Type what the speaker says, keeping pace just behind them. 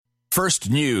First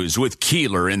News with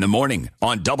Keeler in the morning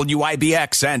on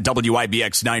WIBX and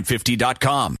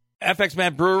WIBX950.com. FX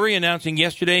Matt Brewery announcing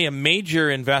yesterday a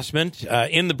major investment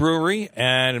in the brewery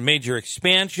and a major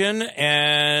expansion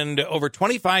and over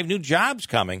 25 new jobs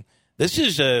coming. This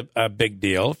is a big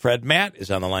deal. Fred Matt is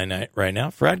on the line right now.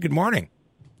 Fred, good morning.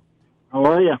 How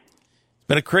are you? It's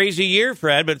been a crazy year,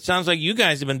 Fred, but it sounds like you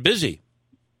guys have been busy.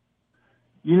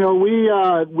 You know, we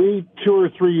 2 or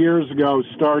 3 years ago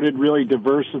started really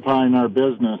diversifying our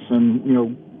business, and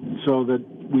so that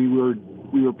we were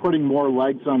putting more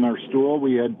legs on our stool.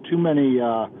 We had too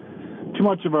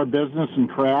much of our business in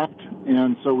craft,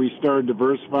 and so we started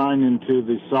diversifying into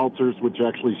the seltzers, which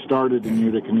actually started in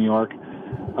Utica, New York,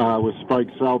 with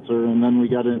Spike Seltzer, and then we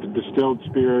got into distilled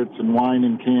spirits and wine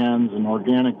in cans and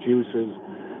organic juices.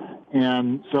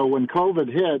 And so when COVID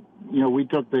hit, we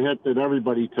took the hit that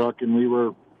everybody took, and we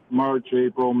were March,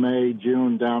 April, May,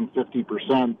 June down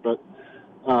 50%. But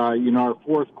our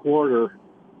fourth quarter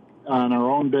on our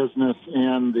own business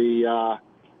and the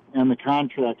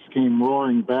contracts came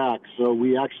roaring back. So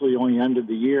we actually only ended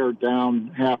the year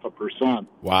down 0.5%.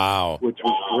 Wow, which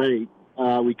was great.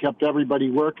 We kept everybody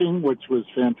working, which was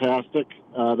fantastic.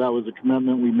 That was a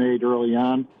commitment we made early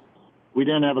on. We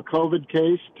didn't have a COVID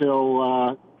case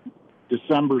till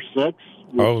December 6th.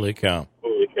 Holy cow.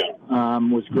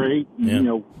 Was great.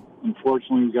 Yeah.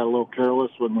 Unfortunately, we got a little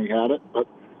careless when we had it. But,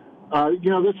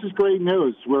 this is great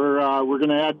news. We're going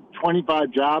to add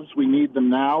 25 jobs. We need them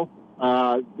now.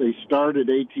 They start at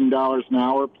 $18 an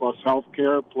hour plus health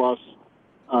care plus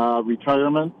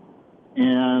retirement.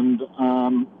 And,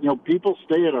 people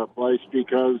stay at our place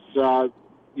because,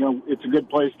 it's a good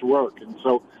place to work. And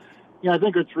so, I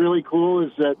think what's really cool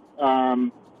is that,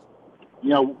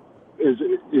 is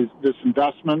this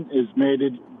investment has made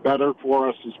it better for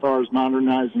us as far as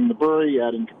modernizing the brewery,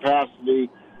 adding capacity.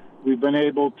 We've been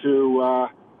able to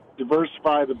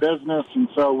diversify the business, and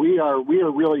so we are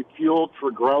really fueled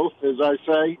for growth, as I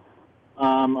say.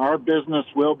 Our business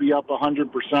will be up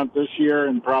 100% this year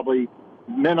and probably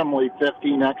minimally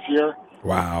 50 next year.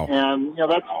 Wow. And,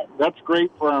 that's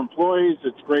great for our employees.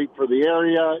 It's great for the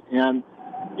area. And,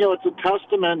 it's a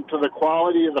testament to the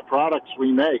quality of the products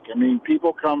we make. I mean,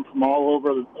 people come from all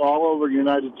over the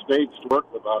United States to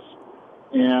work with us.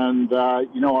 And,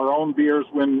 our own beers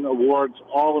win awards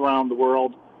all around the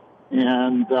world.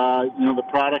 And, the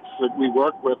products that we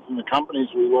work with and the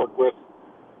companies we work with,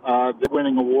 they're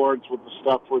winning awards with the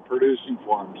stuff we're producing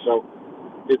for them. So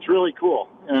it's really cool.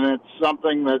 And it's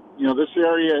something that, this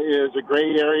area is a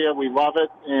great area. We love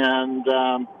it. And,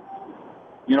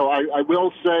 I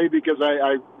will say, because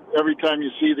I every time you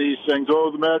see these things,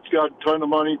 the Mets got a ton of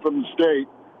money from the state.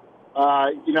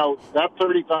 That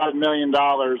 $35 million,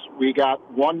 we got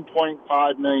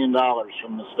 $1.5 million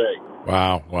from the state.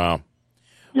 Wow.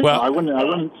 I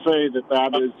wouldn't say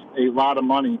that is a lot of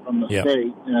money from the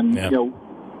state. And,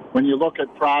 when you look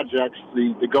at projects,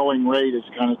 the going rate is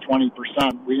kind of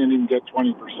 20%. We didn't even get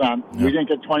 20%. Yeah. We didn't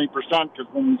get 20% because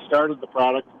when we started the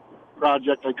project,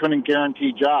 I couldn't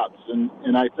guarantee jobs. And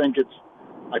I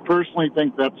personally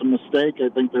think that's a mistake. I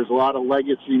think there's a lot of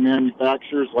legacy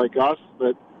manufacturers like us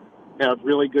that have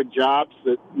really good jobs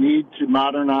that need to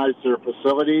modernize their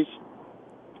facilities,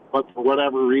 but for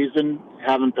whatever reason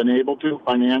haven't been able to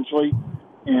financially.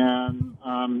 And,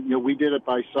 we did it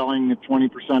by selling a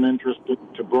 20% interest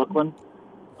to Brooklyn,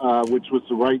 which was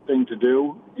the right thing to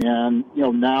do. And,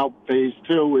 now phase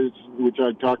 2 is, which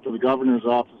I talked to the governor's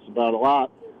office about a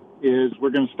lot, is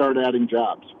we're going to start adding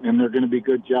jobs, and they're going to be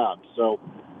good jobs. So,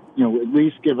 at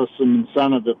least give us some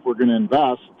incentive if we're going to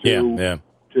invest to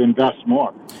invest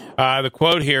more. The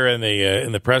quote here in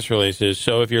the press release is,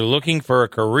 so if you're looking for a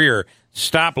career,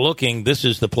 stop looking. This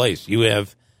is the place. You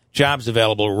have jobs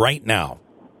available right now.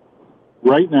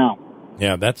 Right now.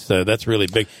 Yeah, that's really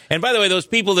big. And by the way, those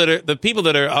people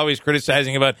that are always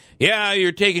criticizing about,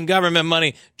 you're taking government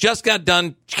money, just got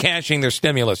done cashing their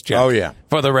stimulus check. Oh yeah,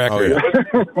 for the record.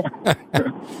 Oh,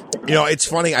 yeah. It's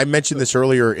funny. I mentioned this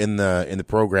earlier in the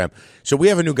program. So we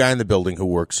have a new guy in the building who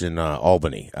works in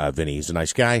Albany. Vinny, he's a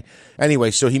nice guy. Anyway,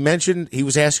 so he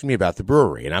was asking me about the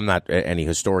brewery, and I'm not any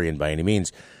historian by any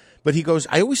means, but he goes,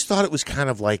 I always thought it was kind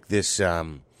of like this.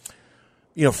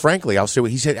 Frankly, I'll say what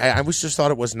he said. I always just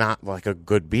thought it was not like a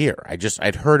good beer.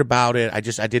 I'd heard about it. I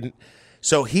didn't.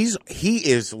 So he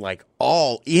is like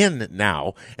all in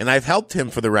now, and I've helped him,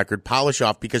 for the record, polish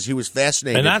off because he was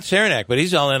fascinated. And not Saranac, but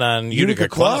he's all in on Utica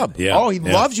Club. Yeah. Oh, he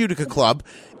loves Utica Club,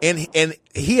 and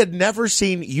he had never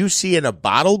seen UC in a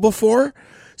bottle before.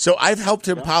 So I've helped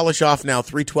him polish off now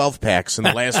 3 12-packs in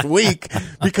the last week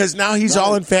because now he's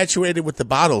all infatuated with the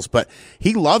bottles. But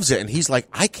he loves it, and he's like,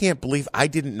 I can't believe I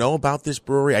didn't know about this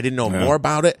brewery. I didn't know more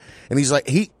about it. And he's like,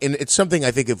 and it's something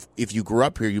I think if you grew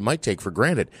up here, you might take for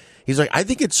granted. He's like, I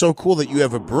think it's so cool that you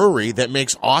have a brewery that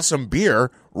makes awesome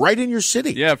beer right in your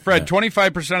city. Yeah, Fred,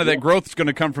 25% of that growth is going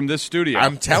to come from this studio.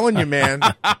 I'm telling you, man,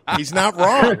 he's not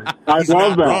wrong. I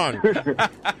love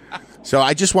that. So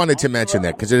I just wanted to mention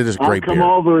that because it is a great beer. I'll come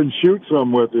over and shoot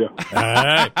some with you. All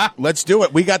right. Let's do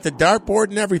it. We got the dartboard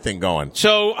and everything going.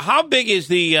 So how big is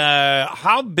the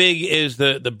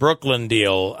Brooklyn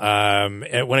deal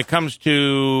when it comes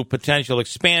to potential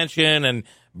expansion and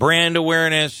brand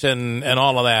awareness and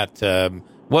all of that?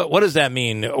 What does that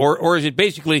mean? Or is it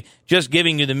basically just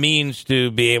giving you the means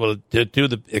to be able to do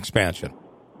the expansion?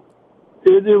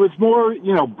 It was more,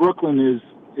 Brooklyn is,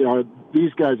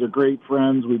 these guys are great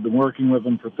friends. We've been working with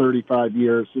them for 35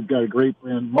 years. They've got a great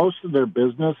brand. Most of their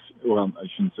business, well, I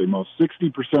shouldn't say most,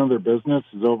 60% of their business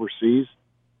is overseas.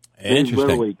 They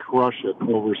literally crush it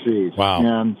overseas. Wow.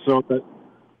 And so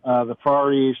the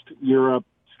Far East, Europe,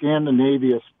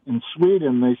 Scandinavia, in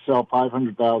Sweden, they sell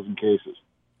 500,000 cases.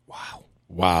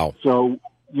 Wow. So,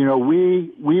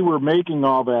 we were making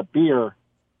all that beer,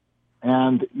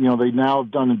 and, they now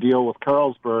have done a deal with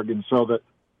Carlsberg, and so that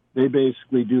they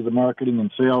basically do the marketing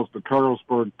and sales, but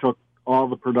Carlsberg took all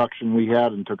the production we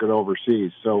had and took it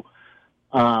overseas. So,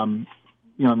 and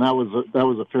that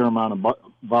was a fair amount of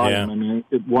volume. Yeah. I mean,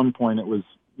 at one point it was,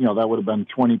 that would have been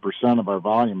 20% of our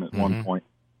volume at one point.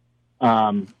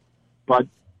 So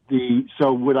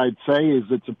what I'd say is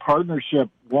it's a partnership,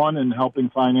 one, in helping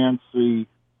finance the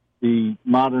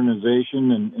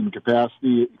modernization and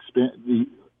capacity the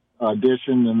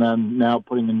addition, and then now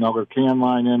putting another can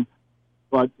line in.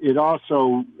 But it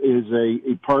also is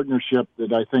a partnership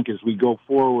that I think as we go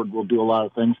forward, we'll do a lot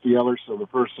of things together. So the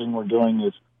first thing we're doing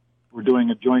is we're doing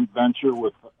a joint venture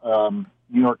with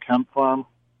New York Hemp Farm,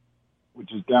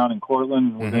 which is down in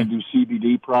Cortland. We're going to do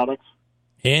CBD products.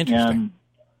 Interesting.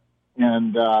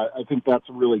 And I think that's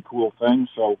a really cool thing.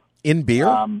 So in beer?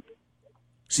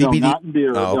 CBD? No, not in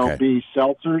beer. Oh, okay. There'll be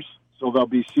seltzers. So there'll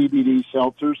be CBD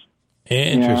seltzers.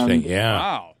 Interesting, yeah.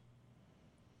 Wow.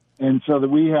 And so that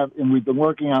we've been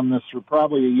working on this for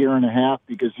probably a year and a half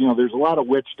because, there's a lot of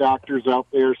witch doctors out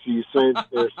there. So you say that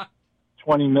there's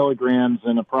 20 milligrams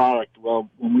in a product.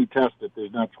 Well, when we test it,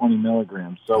 there's not 20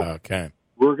 milligrams. So okay.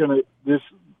 We're going to,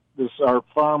 our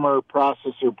farmer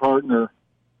processor partner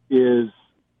is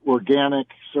organic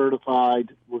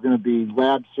certified. We're going to be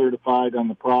lab certified on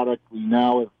the product. We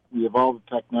have all the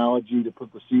technology to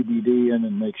put the CBD in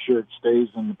and make sure it stays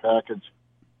in the package.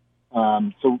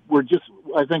 So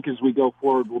I think as we go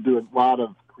forward, we'll do a lot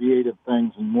of creative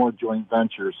things and more joint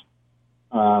ventures,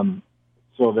 so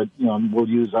that, we'll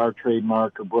use our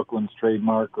trademark or Brooklyn's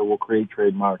trademark, or we'll create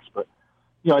trademarks. But,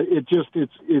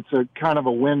 it's a kind of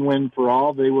a win-win for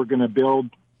all. They were going to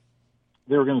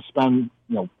spend,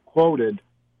 quoted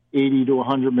 $80 to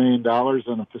 $100 million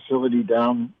on a facility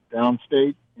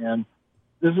downstate. And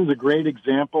this is a great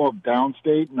example of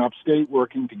downstate and upstate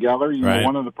working together. Right.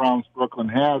 One of the problems Brooklyn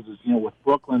has is, with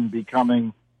Brooklyn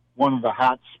becoming one of the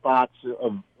hot spots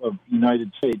of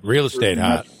United States. Real estate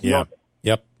hot, yeah.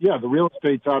 Yep. Yeah, the real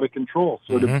estate's out of control.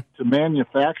 So to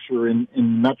manufacture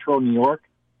in Metro New York,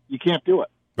 you can't do it.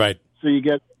 Right. So you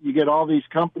get all these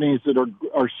companies that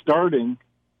are starting.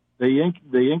 They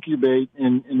incubate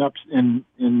in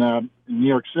New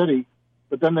York City,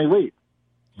 but then they leave.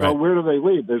 So right. Where do they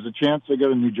leave? There's a chance they go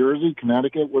to New Jersey,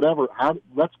 Connecticut, whatever.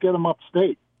 Let's get them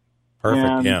upstate. Perfect.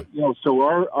 And, yeah. So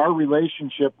our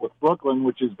relationship with Brooklyn,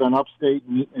 which has been upstate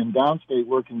and downstate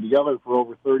working together for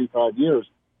over 35 years,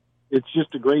 it's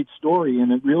just a great story,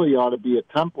 and it really ought to be a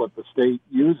template the state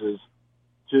uses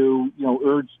to,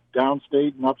 urge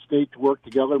downstate and upstate to work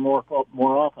together more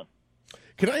often.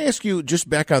 Can I ask you, just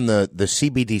back on the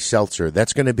CBD seltzer,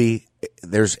 that's going to be,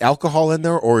 there's alcohol in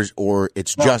there, or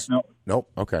it's just... No.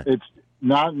 Nope, okay. It's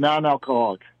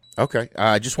non-alcoholic. Okay,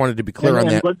 I just wanted to be clear on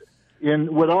that. What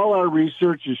all our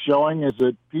research is showing is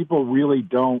that people really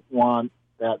don't want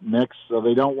that mix, so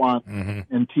they don't want,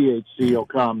 and THC will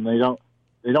come, they don't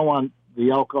want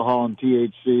the alcohol and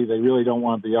THC, they really don't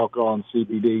want the alcohol and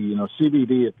CBD.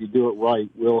 CBD, if you do it right,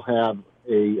 will have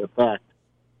a effect.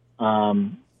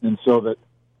 And so that,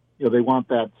 they want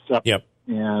that separate. Yep.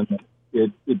 And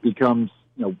it becomes,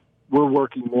 we're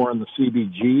working more in the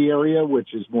CBG area,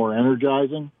 which is more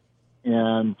energizing.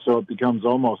 And so it becomes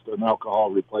almost an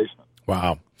alcohol replacement.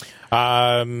 Wow.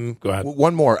 Go ahead.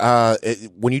 One more.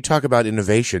 When you talk about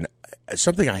innovation,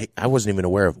 something I wasn't even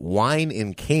aware of, wine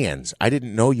in cans. I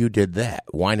didn't know you did that.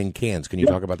 Wine in cans. Can you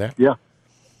talk about that? Yeah.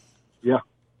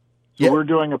 So we're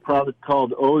doing a product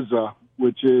called Oza,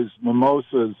 which is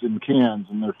mimosas in cans,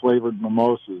 and they're flavored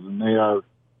mimosas, and they are.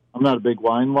 I'm not a big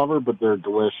wine lover, but they're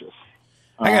delicious.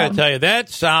 I got to tell you, that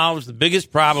solves the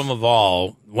biggest problem of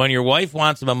all. When your wife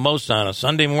wants a mimosa on a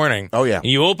Sunday morning, and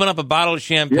you open up a bottle of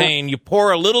champagne, you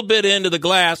pour a little bit into the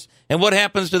glass, and what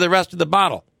happens to the rest of the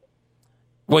bottle?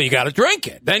 Well, you got to drink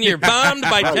it. Then you're bombed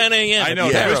by 10 a.m. I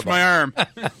know, that was my arm.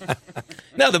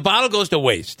 No, the bottle goes to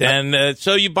waste, and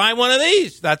so you buy one of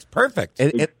these. That's perfect.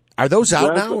 And are those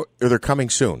out now, or they're coming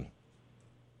soon?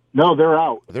 No, they're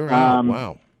out. They're out.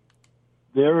 Wow.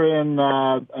 They're in.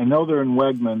 I know they're in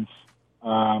Wegmans.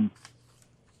 I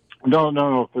don't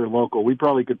know if they're local. We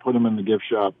probably could put them in the gift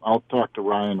shop. I'll talk to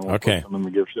Ryan and we'll put them in the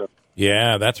gift shop.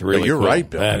 Yeah, that's really You're cool. right,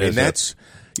 Bill. That's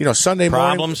Sunday morning.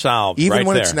 Problem solved. Even right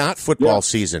when there. it's not football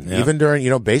season, even during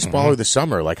baseball or the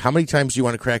summer. Like, how many times do you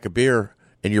want to crack a beer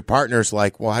and your partner's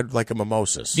like, "Well, I'd like a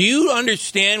mimosas." Do you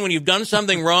understand when you've done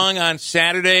something wrong on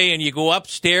Saturday and you go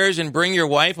upstairs and bring your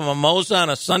wife a mimosa on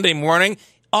a Sunday morning?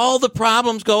 All the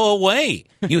problems go away.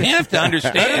 You have to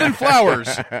understand. Better than flowers.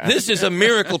 This is a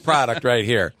miracle product right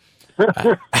here. I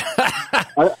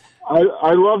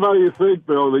love how you think,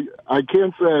 Bill. I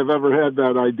can't say I've ever had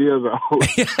that idea, though.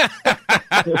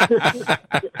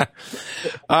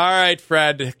 All right,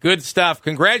 Fred. Good stuff.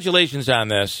 Congratulations on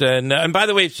this. And by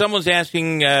the way, someone's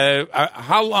asking,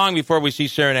 how long before we see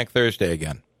Saranac Thursday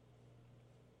again?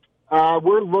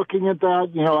 We're looking at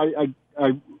that.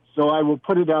 So I will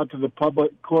put it out to the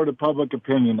court of public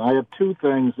opinion. I have two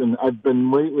things, and I've been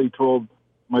lately told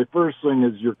my first thing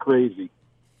is you're crazy.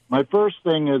 My first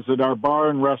thing is that our bar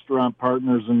and restaurant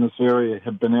partners in this area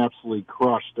have been absolutely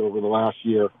crushed over the last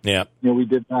year. Yeah. We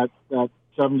did that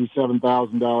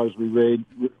 $77,000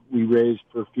 we raised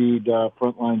for Feed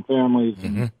Frontline Families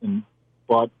and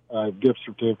bought gift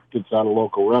certificates out of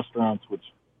local restaurants, which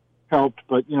helped.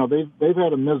 But, they've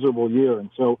had a miserable year. And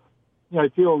so, I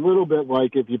feel a little bit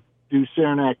like if you do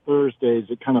Saranac Thursdays,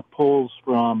 it kind of pulls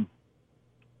from,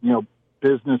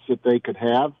 business that they could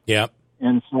have. Yeah.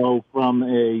 And so from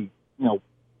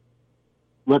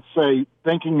let's say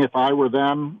thinking if I were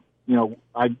them,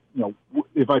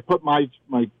 if I put my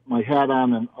hat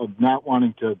on and of not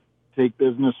wanting to take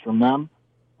business from them,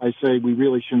 I say we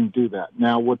really shouldn't do that.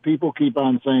 Now, what people keep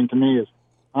on saying to me is,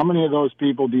 how many of those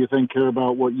people do you think care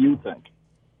about what you think?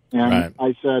 And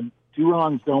I said, two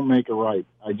wrongs don't make a right.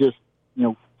 I just,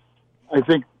 I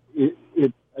think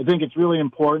it's really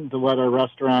important to let our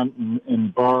restaurant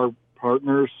and bar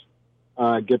partners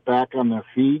get back on their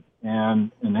feet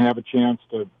and have a chance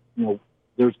to,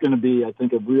 there's going to be, I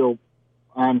think, a real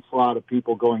onslaught of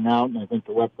people going out, and I think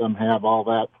to let them have all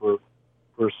that for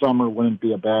summer wouldn't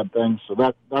be a bad thing. So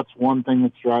that's one thing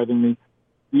that's driving me.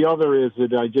 The other is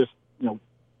that I just,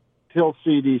 till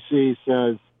CDC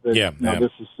says that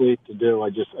this is safe to do, I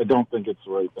don't think it's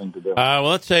the right thing to do. Well,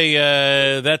 let's say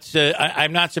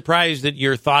I'm not surprised that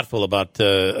you're thoughtful about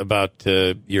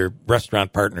your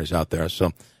restaurant partners out there.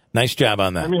 So nice job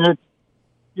on that. I mean,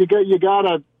 you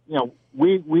gotta,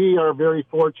 we are very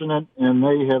fortunate, and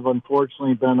they have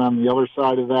unfortunately been on the other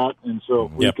side of that, and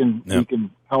so if we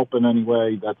can help in any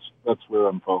way, that's where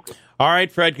I'm focused. All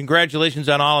right, Fred, congratulations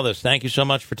on all of this. Thank you so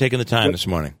much for taking the time this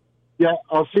morning. Yeah,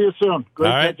 I'll see you soon. Great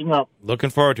catching up.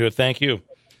 Looking forward to it. Thank you.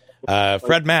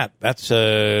 Fred Matt, that's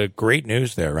great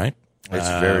news there, right? It's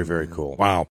very, very cool. Wow.